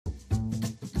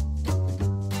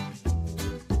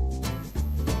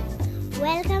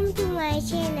Welcome to my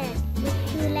channel.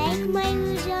 If you like my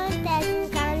videos, then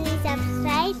kindly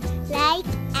subscribe, like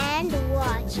and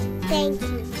watch. Thank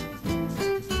you.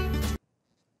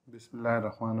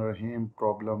 Bismillahirrahmanirrahim.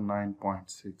 Problem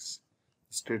 9.6.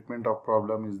 The statement of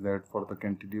problem is that for the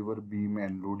cantilever beam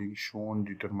and loading shown,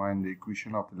 determine the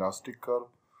equation of elastic curve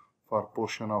for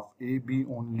portion of AB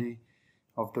only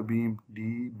of the beam.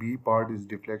 B part is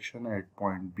deflection at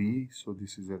point B, so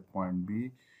this is at point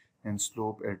B, and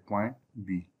slope at point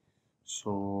B.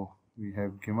 So we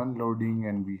have given loading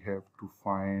and we have to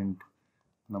find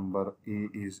number A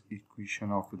is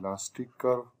equation of elastic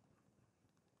curve.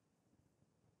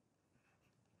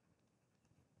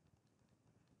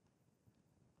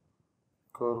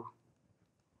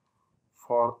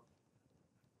 For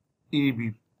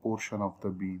AB portion of the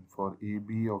beam, for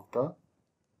AB of the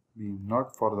beam,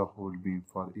 not for the whole beam,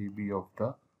 for AB of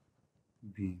the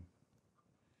beam.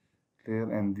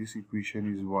 Clear? And this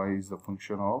equation is y is the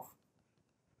function of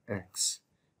x.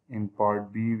 In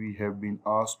part B, we have been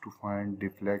asked to find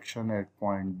deflection at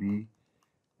point B,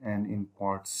 and in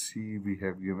part C, we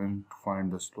have given to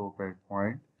find the slope at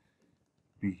point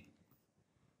B.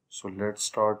 So let's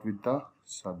start with the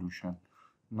solution.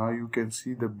 Now you can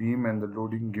see the beam and the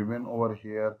loading given over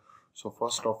here. So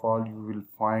first of all, you will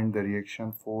find the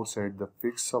reaction force at the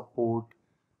fixed support.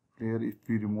 Here, if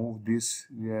we remove this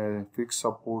fixed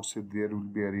support, so there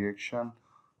will be a reaction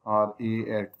RA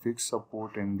at fixed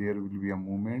support, and there will be a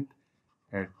moment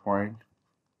at point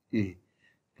A.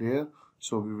 Clear?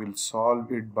 So we will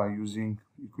solve it by using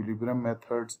equilibrium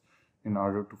methods in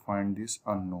order to find this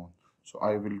unknown. So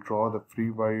I will draw the free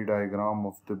body diagram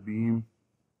of the beam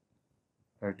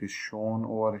that is shown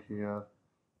over here.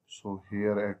 So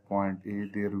here at point A,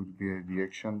 there will be a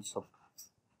reaction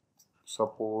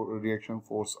reaction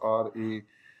force RA.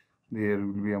 There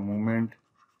will be a moment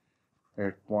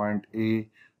at point A.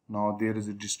 Now there is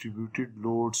a distributed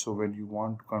load, so when you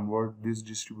want to convert this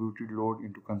distributed load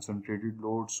into concentrated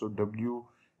load, so W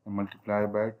and multiply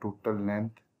by total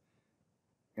length,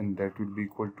 and that will be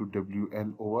equal to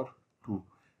WL over 2,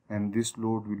 and this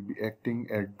load will be acting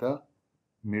at the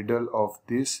middle of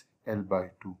this L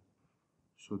by 2.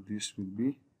 So this will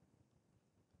be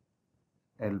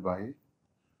L by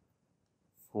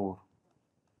 4.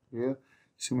 Here,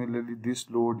 similarly, this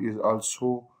load is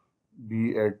also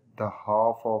be at the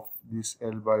half of this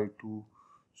L by 2.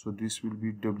 So this will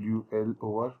be WL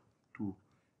over 2.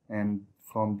 And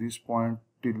from this point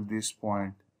till this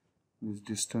point, this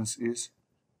distance is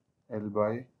L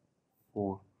by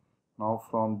 4. Now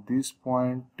from this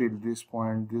point till this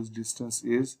point, this distance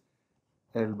is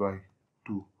L by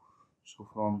 2. So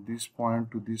from this point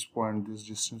to this point, this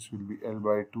distance will be L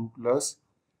by 2 plus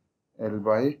L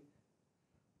by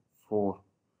 4,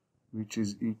 which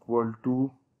is equal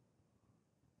to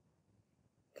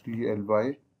 3L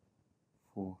by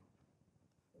 4.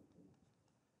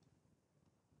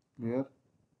 Clear?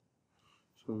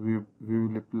 So we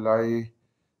will apply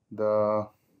the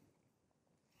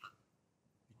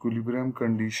equilibrium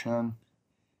condition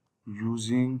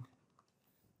using,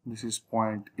 this is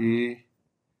point A,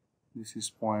 this is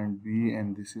point B,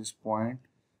 and this is point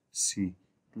C.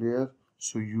 Clear?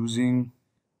 So using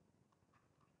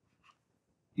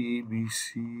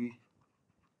ABC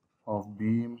of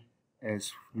beam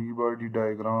as free body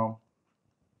diagram,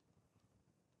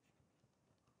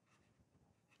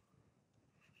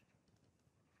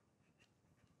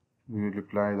 we will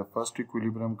apply the first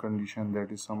equilibrium condition,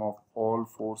 that is sum of all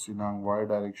force in y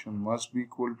direction must be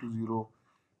equal to 0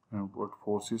 and what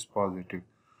force is positive.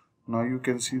 Now you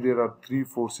can see there are three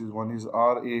forces, one is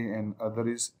RA and other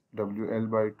is WL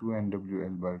by 2 and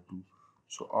WL by 2.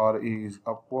 So RA is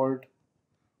upward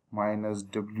minus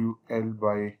WL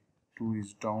by 2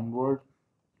 is downward,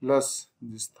 plus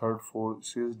this third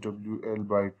force is WL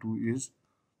by 2 is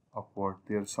upward.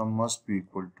 Their sum must be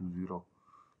equal to 0.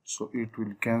 So it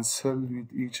will cancel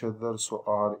with each other, so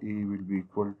RA will be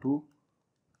equal to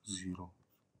 0.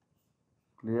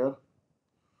 Clear?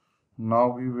 Now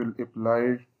we will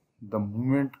apply the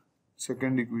moment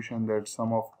second equation, that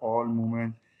sum of all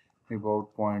moment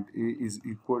about point A is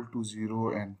equal to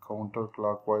 0 and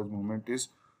counterclockwise moment is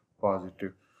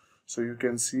positive. So you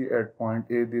can see at point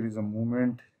A there is a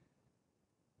moment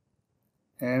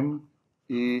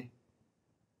MA.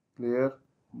 Clear?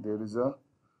 There is a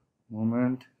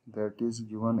moment that is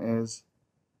given as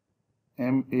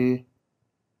MA.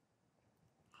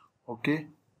 Okay,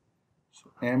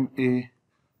 so MA.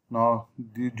 Now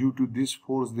due to this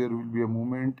force there will be a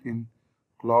moment in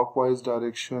clockwise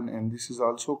direction, and this is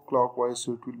also clockwise,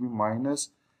 so it will be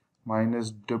minus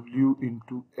W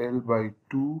into L by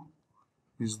 2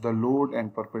 is the load,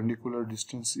 and perpendicular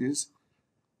distance is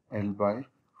L by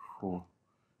 4.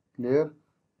 Clear?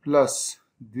 Plus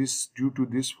this, due to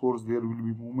this force there will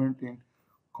be movement in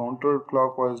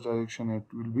counterclockwise direction,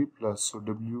 it will be plus. So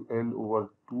WL over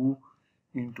 2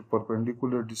 into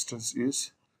perpendicular distance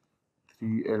is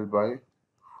 3L by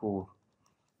 4.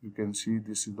 You can see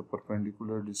this is the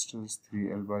perpendicular distance,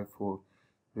 3L by 4.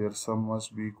 Their sum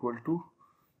must be equal to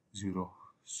 0.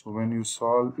 So when you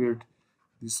solve it,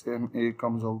 this MA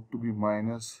comes out to be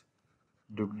minus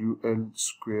WL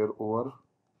square over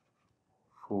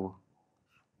 4.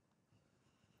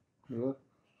 Clear?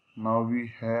 Now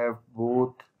we have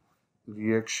both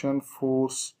reaction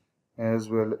force as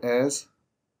well as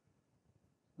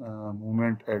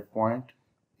moment at point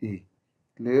A.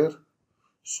 Clear?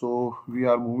 So we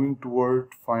are moving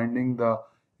toward finding the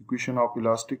equation of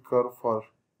elastic curve for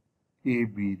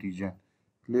AB region.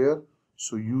 Clear?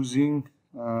 So using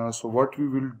so what we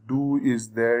will do is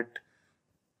that,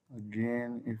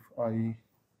 again, if I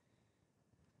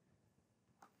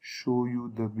show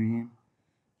you the beam,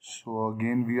 so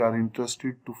again we are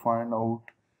interested to find out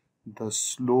the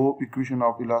slope equation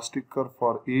of elastic curve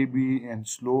for AB and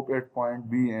slope at point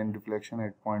B and deflection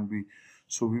at point B.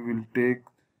 So we will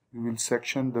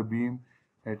section the beam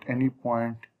at any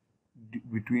point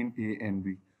between A and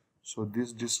B. So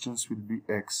this distance will be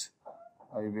X.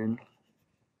 I will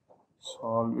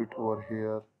solve it over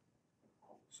here.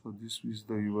 So this is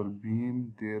your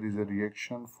beam. There is a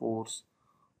reaction force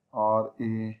RA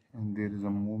and there is a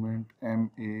moment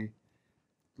MA.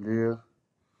 There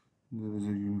is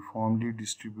a uniformly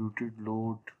distributed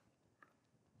load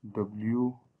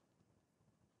W.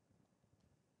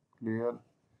 Clear?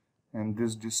 And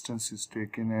this distance is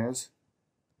taken as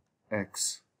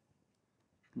X.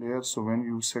 Clear? So when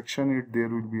you section it, there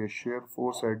will be a shear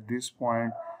force at this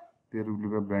point, there will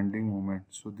be a bending moment.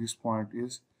 So this point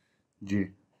is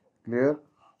J. Clear?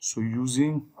 So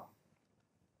using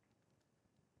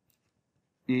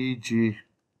AJ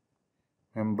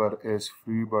member as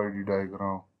free body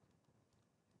diagram,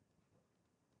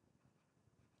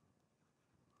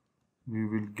 we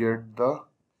will get the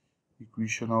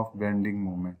equation of bending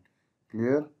moment.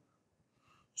 Clear?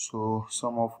 So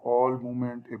sum of all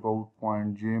moment about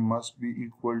point J must be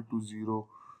equal to 0.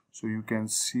 So you can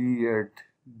see at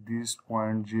this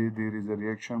point J there is a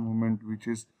reaction moment which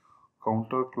is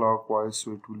counterclockwise,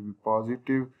 so it will be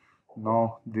positive.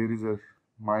 Now there is a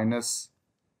minus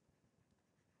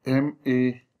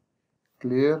MA.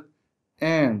 Clear?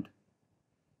 And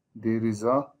there is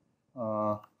a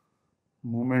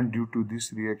moment due to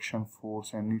this reaction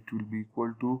force, and it will be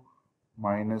equal to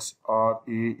minus RA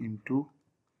into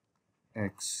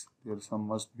X. Their sum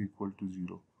must be equal to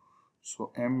 0.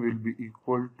 So M will be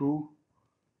equal to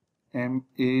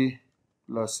MA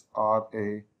plus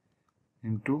RA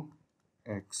into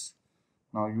X.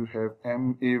 Now you have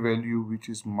MA value which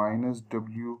is minus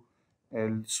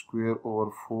WL square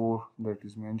over 4, that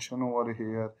is mentioned over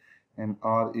here, and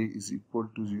RA is equal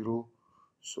to 0.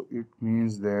 So it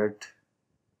means that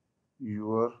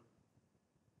your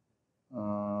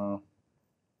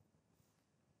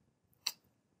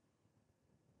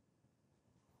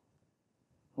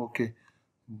okay,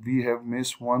 we have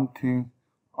missed one thing,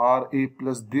 RA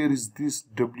plus there is this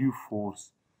W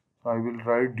force. So I will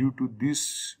write due to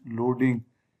this loading,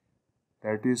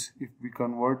 that is, if we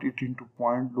convert it into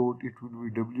point load, it will be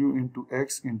W into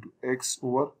X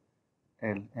over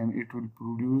L, and it will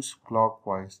produce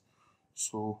clockwise.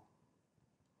 So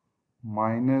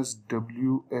minus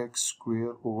WX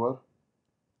square over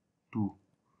 2.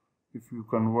 If you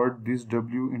convert this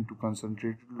W into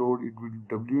concentrated load, it will be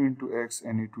W into X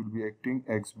and it will be acting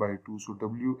X by 2. So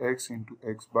WX into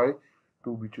X by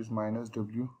 2, which is minus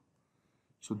W.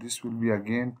 So this will be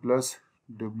again plus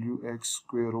WX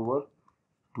square over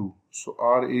 2. So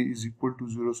RA is equal to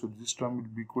 0. So this term will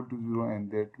be equal to 0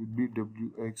 and that will be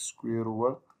WX square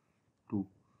over 2.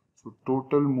 So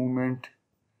total moment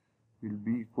will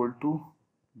be equal to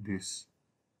this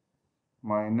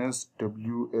minus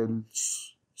WL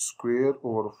square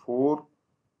over 4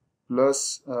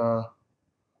 plus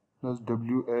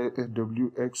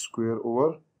WX square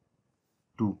over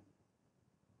 2.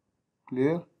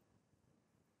 Clear?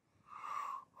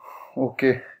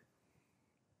 Okay.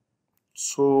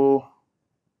 So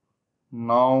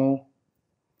now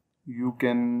you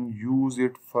can use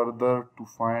it further to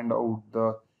find out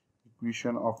the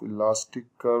equation of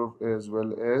elastic curve as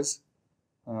well as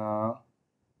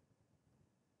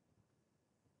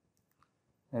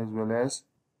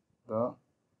the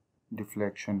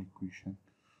deflection equation.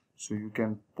 So you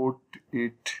can put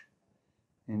it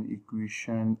in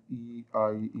equation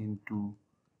EI into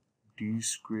d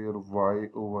square y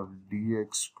over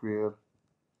dx square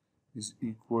is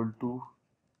equal to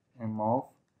m of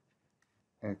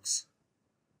x.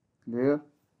 Clear?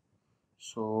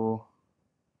 So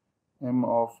m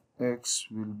of x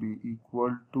will be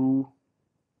equal to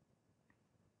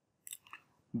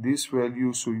this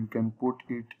value, so you can put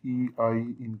it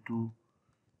ei into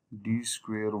d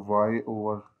square y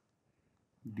over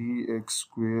dx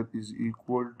square is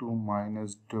equal to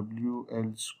minus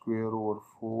wl square over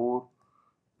 4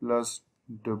 plus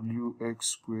wx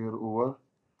square over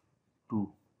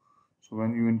 2. So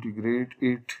when you integrate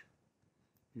it,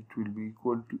 it will be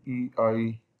equal to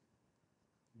ei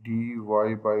dy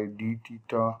by d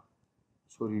theta,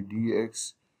 sorry,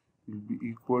 dx will be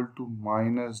equal to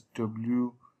minus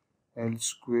wl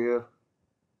square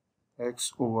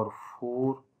x over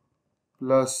 4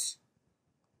 plus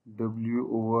w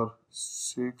over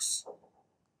 6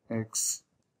 x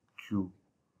cube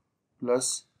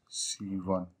plus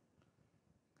c1.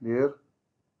 Clear?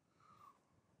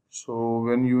 So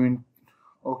when you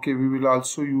okay, we will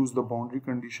also use the boundary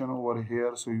condition over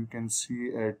here, so you can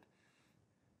see at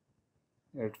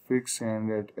fix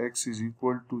and at x is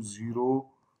equal to 0,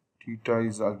 theta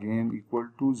is again equal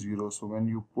to 0. So when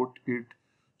you put it,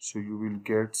 so you will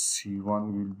get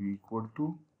c1 will be equal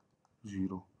to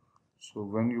 0. So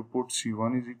when you put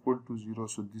c1 is equal to 0,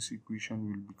 so this equation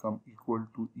will become equal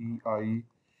to ei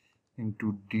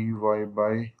into dy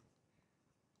by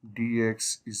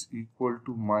dx is equal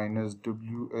to minus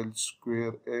wl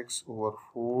square x over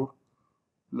 4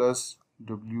 plus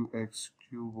wx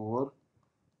cube over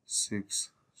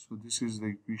 6. So this is the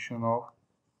equation of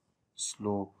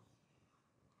slope.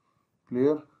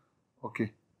 Clear?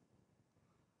 Okay.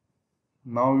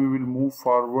 Now we will move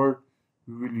forward.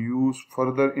 We will use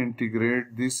further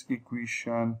integrate this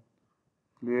equation.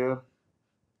 Clear?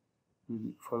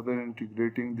 Further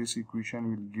integrating this equation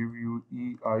will give you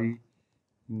ei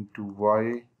into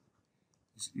y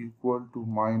is equal to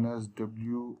minus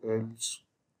wl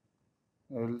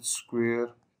square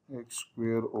x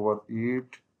square over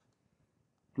 8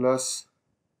 plus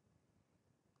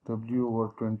w over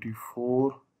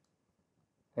 24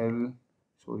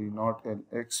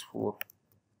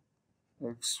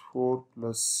 x4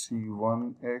 plus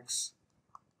c1x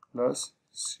plus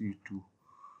c2.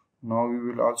 Now we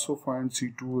will also find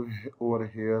c2 over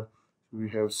here. We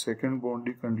have second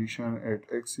boundary condition at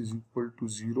x is equal to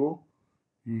 0.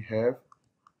 We have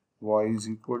y is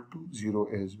equal to 0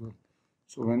 as well.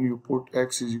 So when you put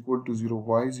x is equal to 0,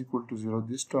 y is equal to 0,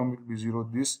 this term will be 0,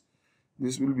 this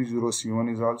will be 0, c1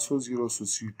 is also 0, so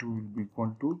c2 will be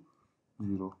equal to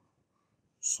 0.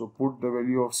 So put the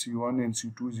value of c1 and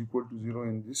c2 is equal to 0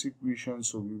 in this equation,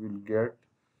 so we will get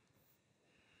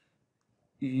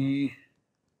ei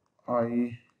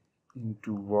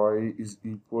into y is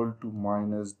equal to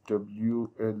minus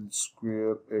wl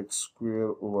square x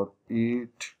square over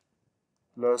 8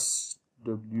 plus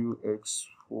wx4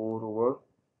 over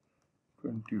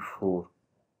 24.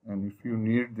 And if you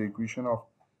need the equation of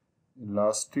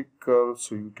elastic curve,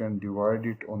 so you can divide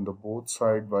it on the both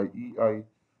side by ei.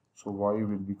 So y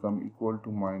will become equal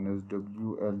to minus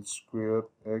wl square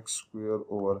x square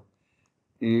over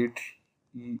 8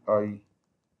 ei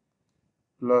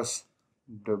plus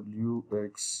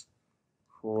wx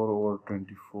 4 over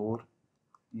 24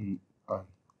 ei.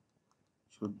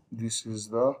 So this is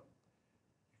the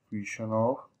equation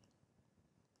of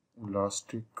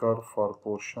elastic curve for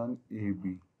portion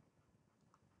AB.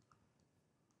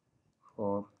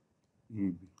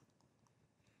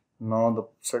 Now the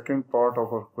second part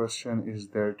of our question is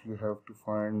that you have to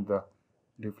find the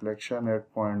deflection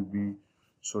at point B.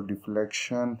 So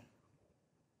deflection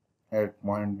at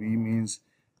point B means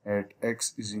at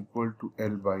x is equal to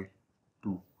L by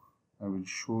 2. I will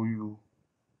show you.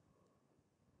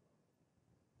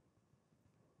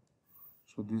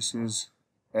 So this is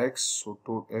x, so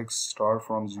to x start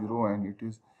from 0 and it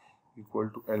is equal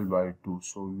to L by 2.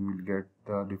 So we will get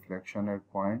the deflection at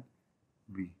point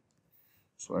B.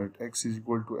 So at x is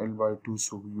equal to L by 2,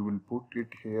 so we will put it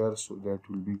here, so that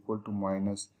will be equal to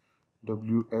minus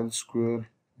WL square,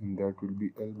 and that will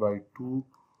be L by 2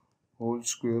 whole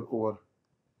square over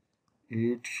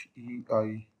 8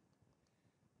 EI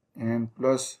and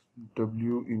plus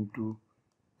W into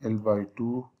L by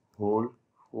 2 whole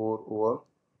 4 over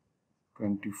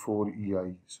 24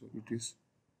 EI. So it is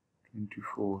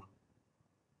 24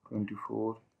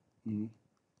 EI.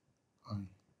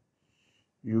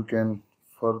 You can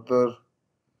further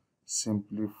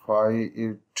simplify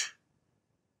it.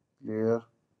 Clear?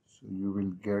 So you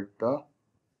will get the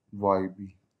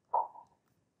YB.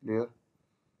 Clear?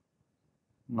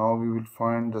 Now we will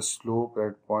find the slope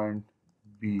at point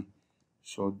B.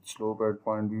 So slope at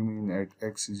point B means at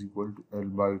x is equal to L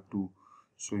by 2.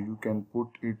 So you can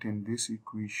put it in this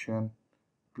equation.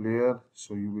 Clear?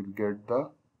 So you will get the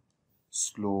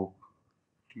slope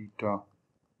theta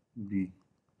b.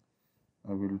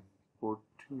 I will put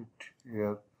it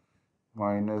here,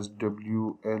 minus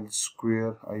WL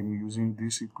square. I am using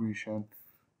this equation.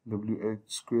 WL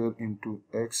square into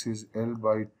x is L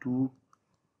by 2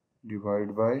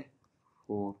 divided by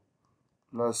 4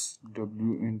 plus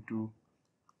W into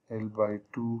L by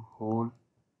 2 whole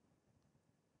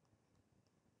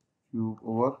cube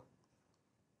over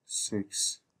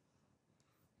 6.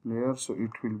 Clear? So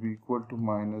it will be equal to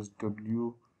minus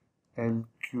WL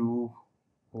cube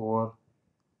over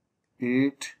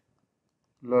 8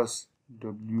 plus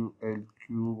WL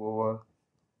cube over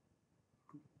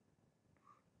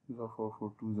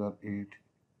 4 2s are 8,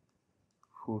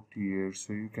 48.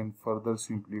 So you can further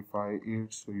simplify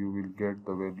it, so you will get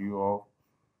the value of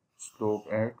slope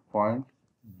at point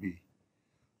B.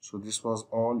 So this was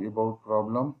all about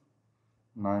problem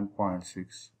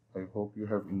 9.6. I hope you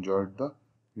have enjoyed the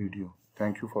video.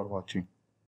 Thank you for watching.